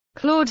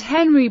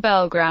Claude-Henri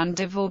Belgrand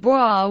de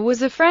Vaubois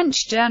was a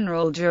French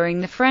general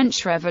during the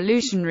French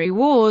Revolutionary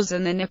Wars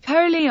and the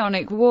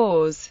Napoleonic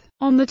Wars.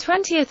 On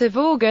 20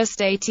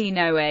 August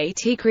 1808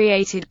 he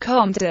created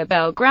Comte de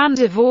Belgrand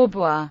de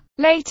Vaubois.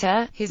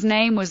 Later, his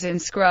name was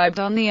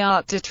inscribed on the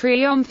Arc de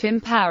Triomphe in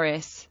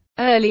Paris.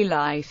 Early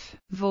life.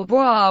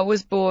 Vaubois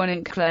was born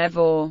in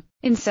Clairvaux.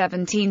 In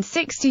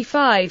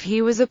 1765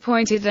 he was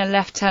appointed a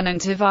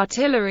lieutenant of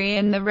artillery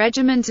in the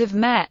regiment of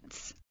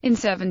Metz. In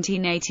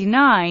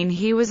 1789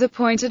 he was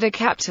appointed a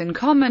captain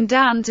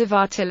commandant of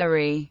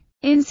artillery.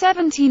 In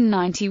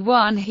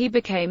 1791 he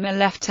became a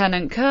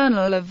lieutenant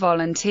colonel of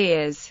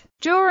volunteers.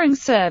 During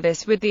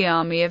service with the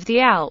Army of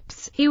the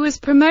Alps, he was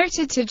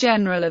promoted to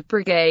General of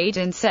Brigade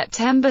in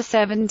September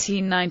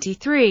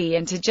 1793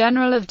 and to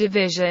General of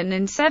Division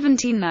in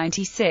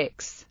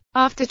 1796.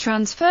 After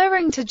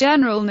transferring to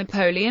General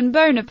Napoleon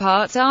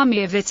Bonaparte's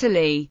Army of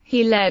Italy,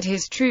 he led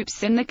his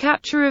troops in the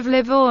capture of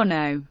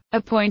Livorno.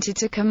 Appointed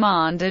to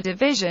command a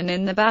division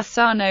in the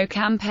Bassano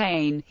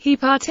campaign, he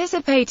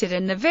participated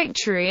in the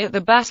victory at the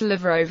Battle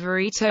of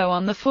Rovereto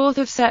on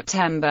 4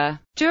 September.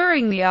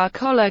 During the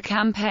Arcola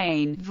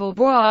campaign,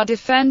 Vaubois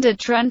defended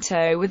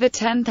Trento with a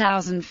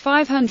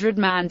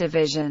 10,500-man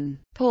division.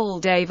 Paul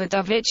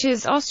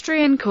Davidovich's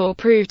Austrian corps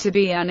proved to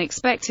be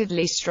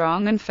unexpectedly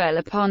strong and fell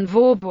upon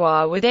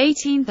Vaubois with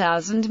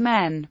 18,000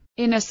 men.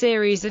 In a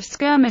series of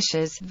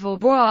skirmishes,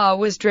 Vaubois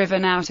was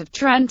driven out of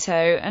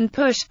Trento and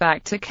pushed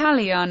back to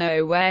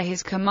Cagliano, where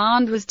his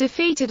command was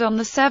defeated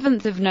on 7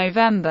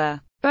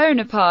 November.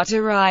 Bonaparte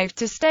arrived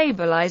to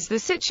stabilize the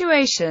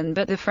situation,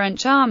 but the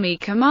French army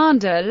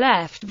commander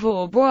left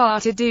Vaubois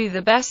to do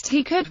the best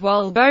he could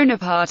while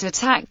Bonaparte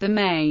attacked the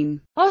main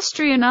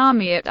Austrian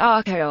army at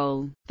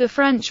Arcole. The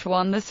French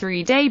won the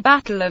three-day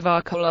Battle of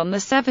Arcole on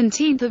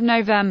 17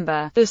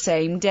 November, the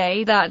same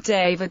day that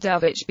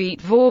Davidovich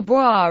beat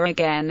Vaubois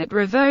again at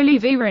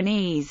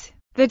Rivoli-Veronese.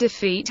 The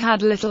defeat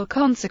had little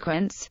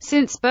consequence,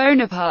 since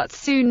Bonaparte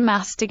soon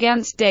massed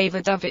against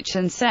Davidovich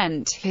and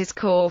sent his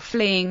corps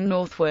fleeing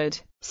northward.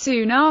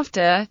 Soon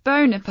after,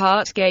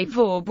 Bonaparte gave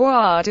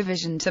Vaubois'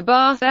 division to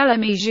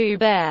Barthélemy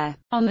Joubert.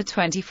 On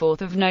 24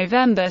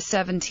 November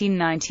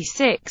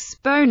 1796,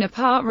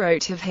 Bonaparte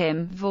wrote of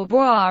him,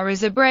 "Vaubois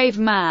is a brave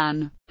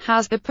man,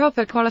 has the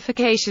proper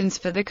qualifications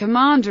for the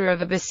commander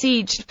of a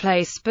besieged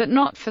place but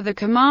not for the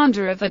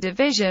commander of a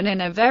division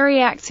in a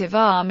very active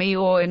army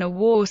or in a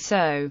war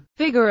so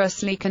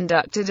vigorously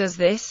conducted as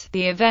this."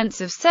 The events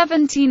of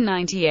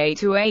 1798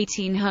 to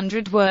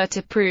 1800 were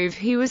to prove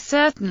he was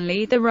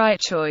certainly the right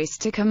choice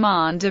to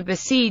command a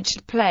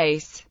besieged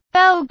place.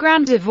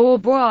 Belgrand de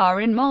Vaubois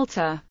in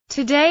Malta.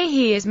 Today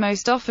he is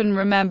most often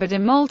remembered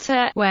in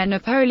Malta, where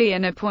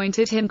Napoleon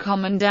appointed him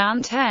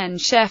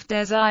Commandant-en-Chef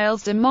des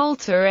Isles de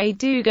Malta et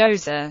du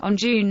Goza on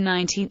June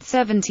 19,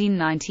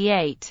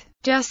 1798.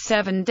 Just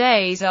 7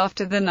 days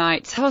after the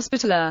Knights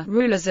Hospitaller,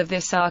 rulers of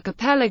this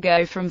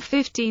archipelago from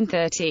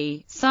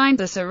 1530, signed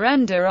the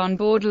surrender on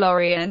board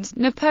L'Orient,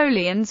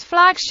 Napoleon's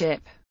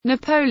flagship.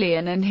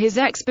 Napoleon and his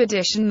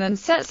expedition then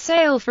set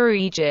sail for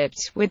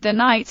Egypt, with the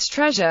knight's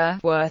treasure,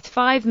 worth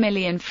 5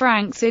 million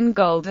francs in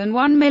gold and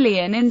 1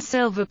 million in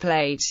silver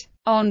plate.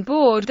 On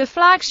board the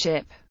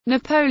flagship,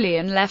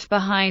 Napoleon left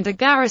behind a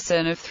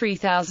garrison of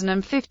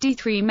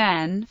 3,053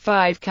 men,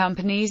 5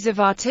 companies of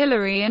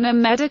artillery and a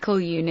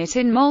medical unit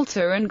in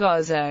Malta and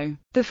Gozo.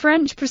 The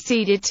French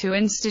proceeded to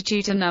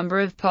institute a number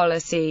of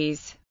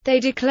policies. They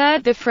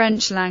declared the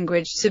French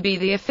language to be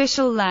the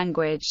official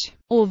language.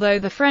 Although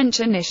the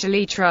French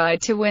initially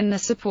tried to win the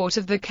support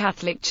of the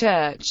Catholic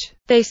Church,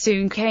 they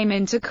soon came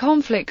into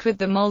conflict with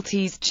the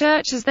Maltese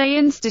Church as they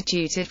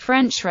instituted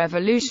French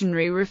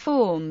revolutionary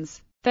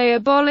reforms. They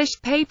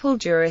abolished papal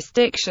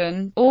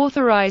jurisdiction,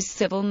 authorized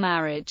civil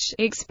marriage,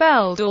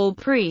 expelled all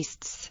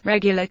priests,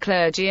 regular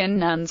clergy and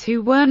nuns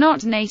who were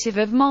not native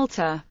of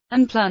Malta,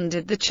 and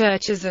plundered the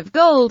churches of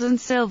gold and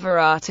silver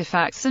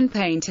artifacts and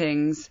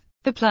paintings.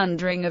 The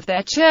plundering of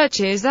their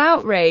churches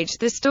outraged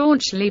the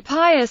staunchly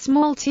pious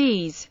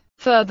Maltese.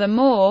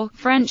 Furthermore,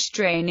 French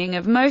draining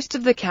of most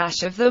of the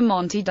cash of the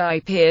Monte di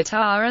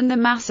Pietà and the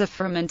Massa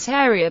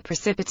Frumentaria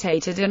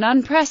precipitated an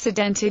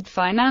unprecedented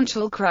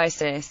financial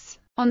crisis.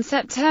 On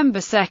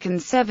September 2,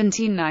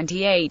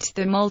 1798,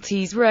 the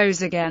Maltese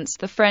rose against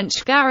the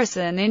French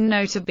garrison in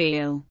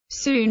Notabile.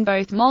 Soon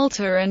both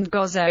Malta and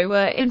Gozo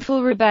were in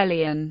full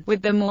rebellion,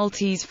 with the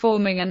Maltese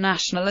forming a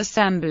national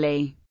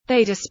assembly.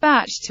 They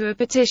dispatched a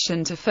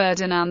petition to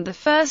Ferdinand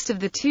I of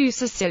the Two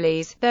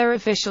Sicilies, their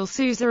official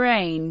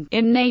suzerain,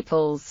 in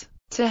Naples,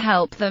 to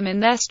help them in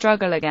their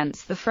struggle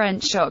against the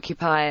French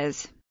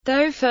occupiers.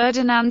 Though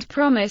Ferdinand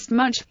promised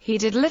much, he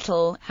did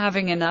little,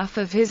 having enough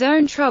of his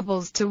own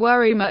troubles to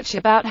worry much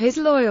about his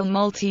loyal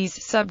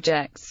Maltese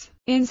subjects.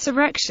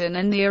 Insurrection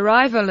and the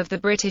arrival of the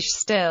British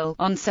still.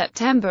 On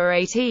September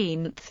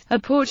 18, a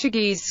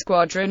Portuguese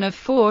squadron of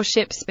 4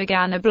 ships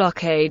began a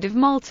blockade of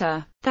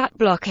Malta. That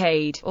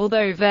blockade,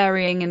 although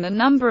varying in the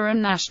number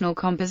and national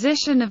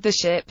composition of the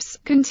ships,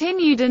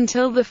 continued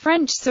until the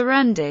French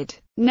surrendered.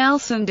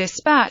 Nelson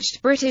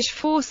dispatched British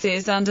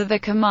forces under the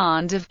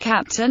command of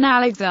Captain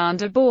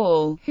Alexander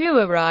Ball, who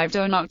arrived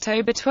on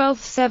October 12,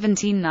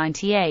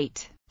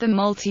 1798. The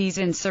Maltese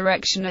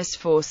insurrectionist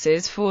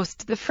forces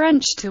forced the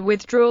French to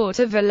withdraw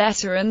to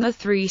Valletta and the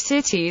three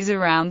cities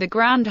around the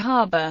Grand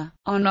Harbour.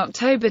 On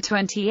October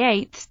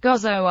 28,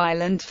 Gozo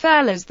Island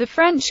fell as the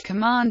French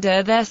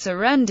commander there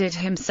surrendered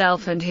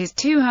himself and his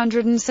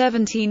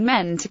 217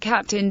 men to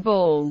Captain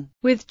Ball.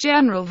 With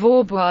General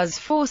Vaubois'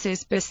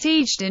 forces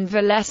besieged in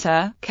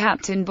Valletta,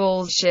 Captain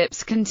Ball's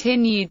ships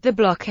continued the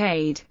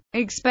blockade.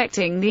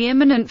 Expecting the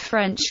imminent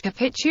French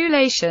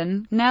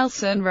capitulation,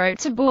 Nelson wrote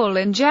to Ball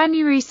in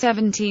January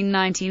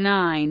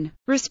 1799,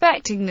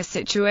 respecting the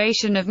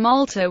situation of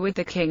Malta with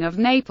the King of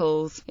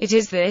Naples. "It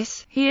is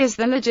this, he is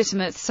the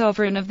legitimate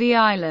sovereign of the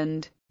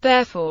island.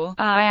 Therefore,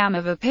 I am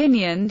of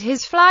opinion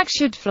his flag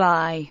should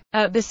fly.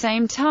 At the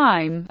same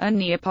time, a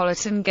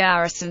Neapolitan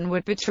garrison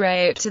would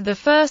betray it to the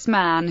first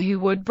man who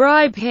would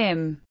bribe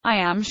him. I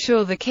am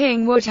sure the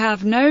king would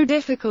have no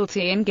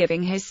difficulty in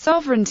giving his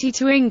sovereignty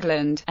to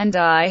England, and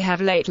I have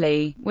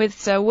lately, with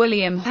Sir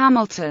William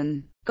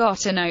Hamilton,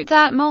 got a note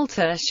that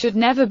Malta should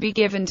never be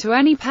given to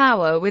any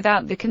power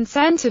without the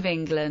consent of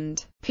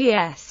England.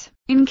 P.S.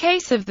 In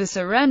case of the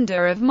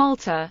surrender of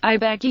Malta, I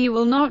beg you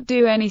will not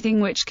do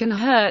anything which can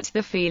hurt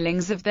the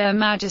feelings of their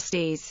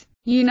majesties.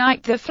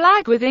 Unite the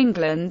flag with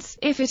England's,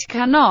 if it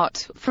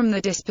cannot, from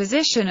the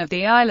disposition of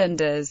the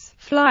islanders.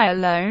 Fly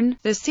alone."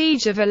 The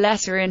siege of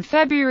Valletta in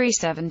February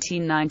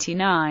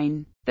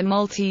 1799. The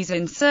Maltese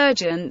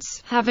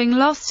insurgents, having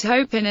lost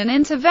hope in an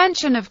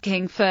intervention of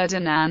King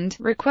Ferdinand,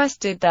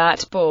 requested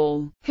that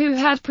Ball, who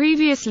had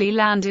previously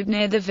landed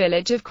near the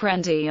village of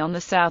Crendy on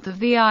the south of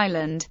the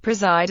island,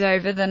 preside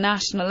over the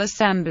National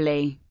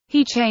Assembly.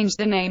 He changed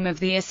the name of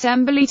the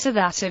Assembly to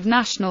that of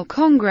National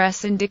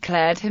Congress and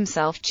declared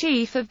himself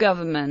chief of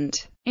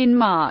government. In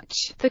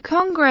March, the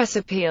Congress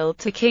appealed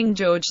to King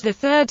George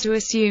III to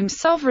assume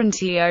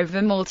sovereignty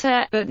over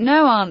Malta, but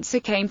no answer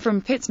came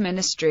from Pitt's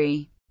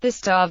ministry. The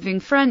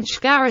starving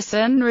French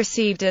garrison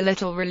received a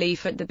little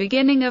relief at the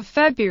beginning of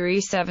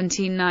February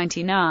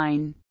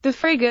 1799. The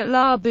frigate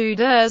La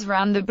Boudeuse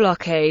ran the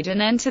blockade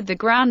and entered the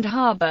Grand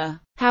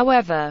Harbour.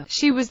 However,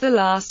 she was the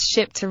last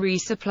ship to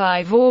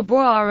resupply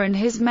Vaubois and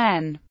his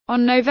men.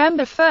 On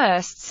November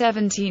 1,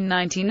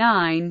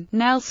 1799,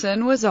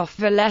 Nelson was off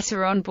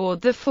Valletta on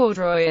board the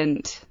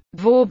Foudroyant.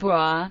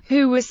 Vaubois,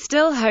 who was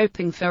still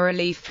hoping for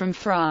relief from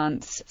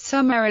France,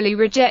 summarily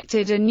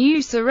rejected a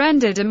new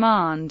surrender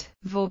demand.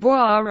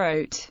 Vaubois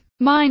wrote,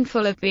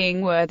 "Mindful of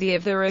being worthy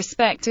of the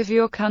respect of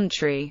your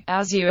country,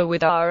 as you are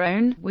with our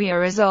own, we are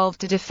resolved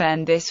to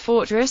defend this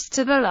fortress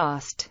to the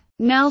last."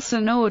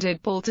 Nelson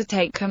ordered Ball to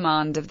take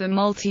command of the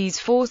Maltese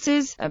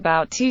forces,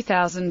 about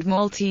 2,000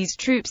 Maltese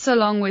troops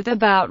along with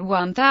about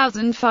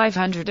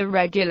 1,500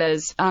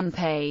 irregulars,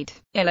 unpaid,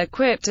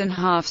 ill-equipped and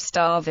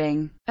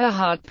half-starving. A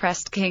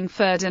hard-pressed King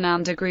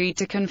Ferdinand agreed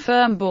to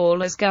confirm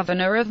Ball as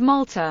governor of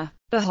Malta.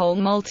 The whole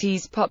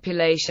Maltese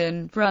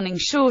population, running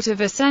short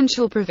of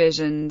essential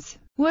provisions,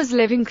 was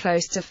living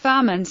close to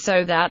famine,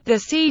 so that the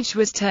siege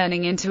was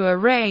turning into a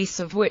race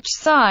of which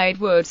side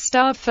would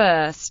starve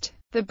first.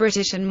 The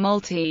British and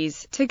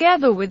Maltese,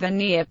 together with a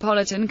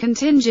Neapolitan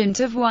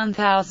contingent of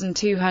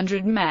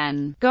 1,200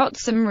 men, got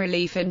some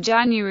relief in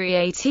January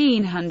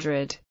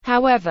 1800.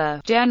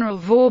 However, General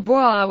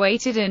Vaubois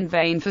waited in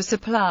vain for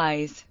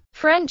supplies.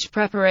 French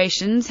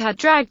preparations had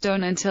dragged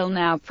on until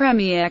now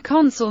Premier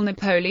Consul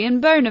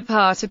Napoleon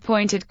Bonaparte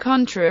appointed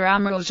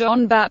Contre-Amiral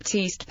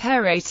Jean-Baptiste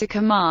Perret to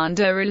command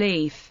a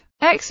relief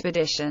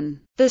expedition.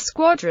 The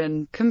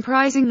squadron,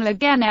 comprising Le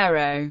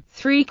Guerriero,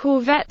 3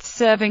 corvettes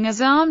serving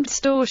as armed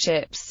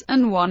storeships,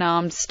 and 1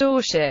 armed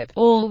storeship,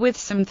 all with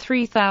some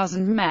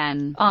 3,000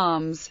 men,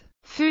 arms,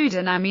 food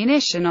and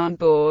ammunition on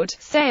board,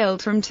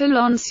 sailed from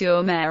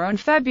Toulon-sur-Mer on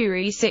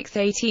February 6,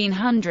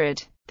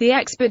 1800. The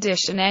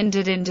expedition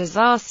ended in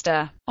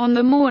disaster. On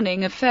the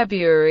morning of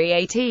February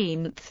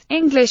 18,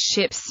 English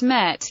ships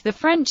met the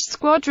French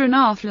squadron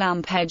off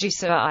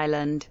Lampedusa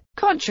Island.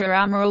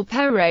 Contre-Amiral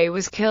Perret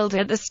was killed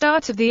at the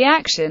start of the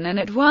action, and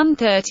at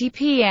 1:30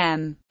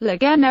 p.m., Le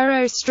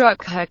Guerriero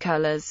struck her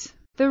colours.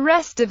 The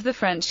rest of the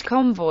French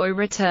convoy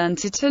returned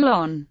to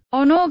Toulon.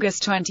 On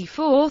August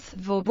 24,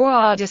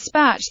 Vaubois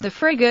dispatched the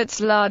frigates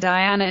La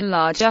Diane and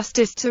La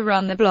Justice to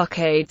run the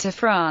blockade to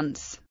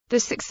France. The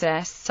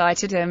success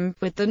sighted him,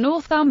 with the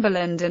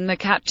Northumberland and the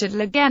captured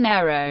Le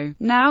Guerriero,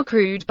 now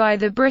crewed by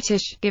the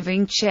British,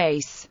 giving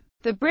chase.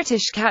 The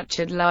British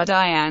captured La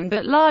Diane,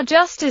 but La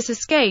Justice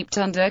escaped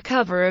under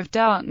cover of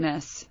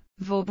darkness.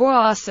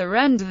 Vaubois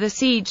surrendered. The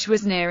siege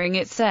was nearing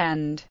its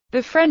end.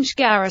 The French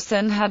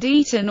garrison had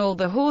eaten all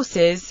the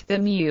horses, the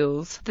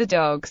mules, the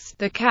dogs,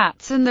 the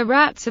cats and the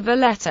rats of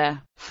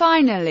Valletta.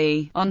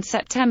 Finally, on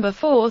September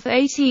 4,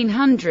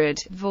 1800,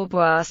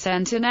 Vaubois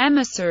sent an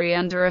emissary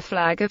under a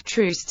flag of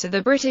truce to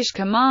the British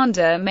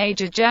commander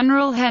Major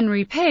General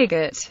Henry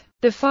Pigot.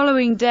 The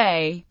following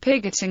day,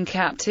 Pinkerton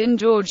Captain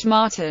George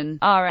Martin,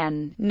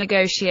 RN,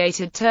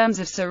 negotiated terms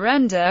of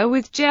surrender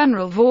with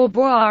General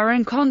Vaubois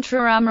and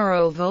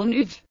Contre-Amiral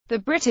Villeneuve. The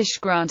British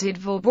granted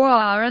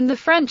Vaubois and the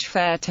French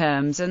fair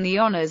terms and the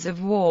honours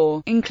of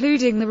war,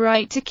 including the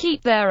right to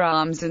keep their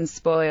arms and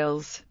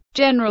spoils.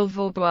 General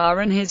Vaubois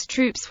and his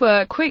troops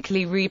were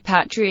quickly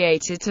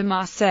repatriated to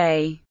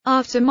Marseille.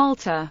 After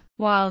Malta,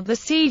 while the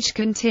siege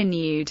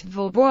continued,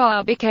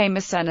 Vaubois became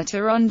a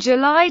senator on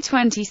July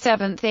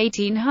 27,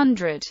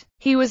 1800.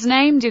 He was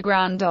named a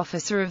Grand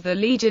Officer of the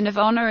Legion of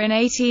Honor in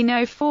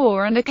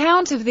 1804 and a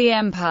Count of the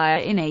Empire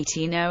in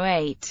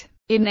 1808.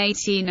 In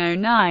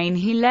 1809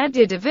 he led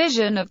a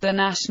division of the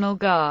National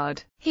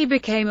Guard. He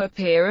became a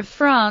Peer of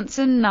France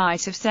and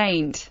Knight of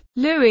St.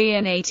 Louis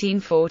in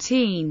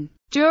 1814.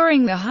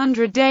 During the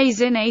 100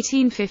 Days in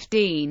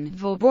 1815,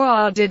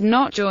 Vaubois did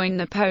not join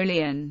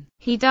Napoleon.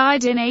 He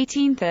died in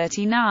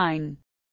 1839.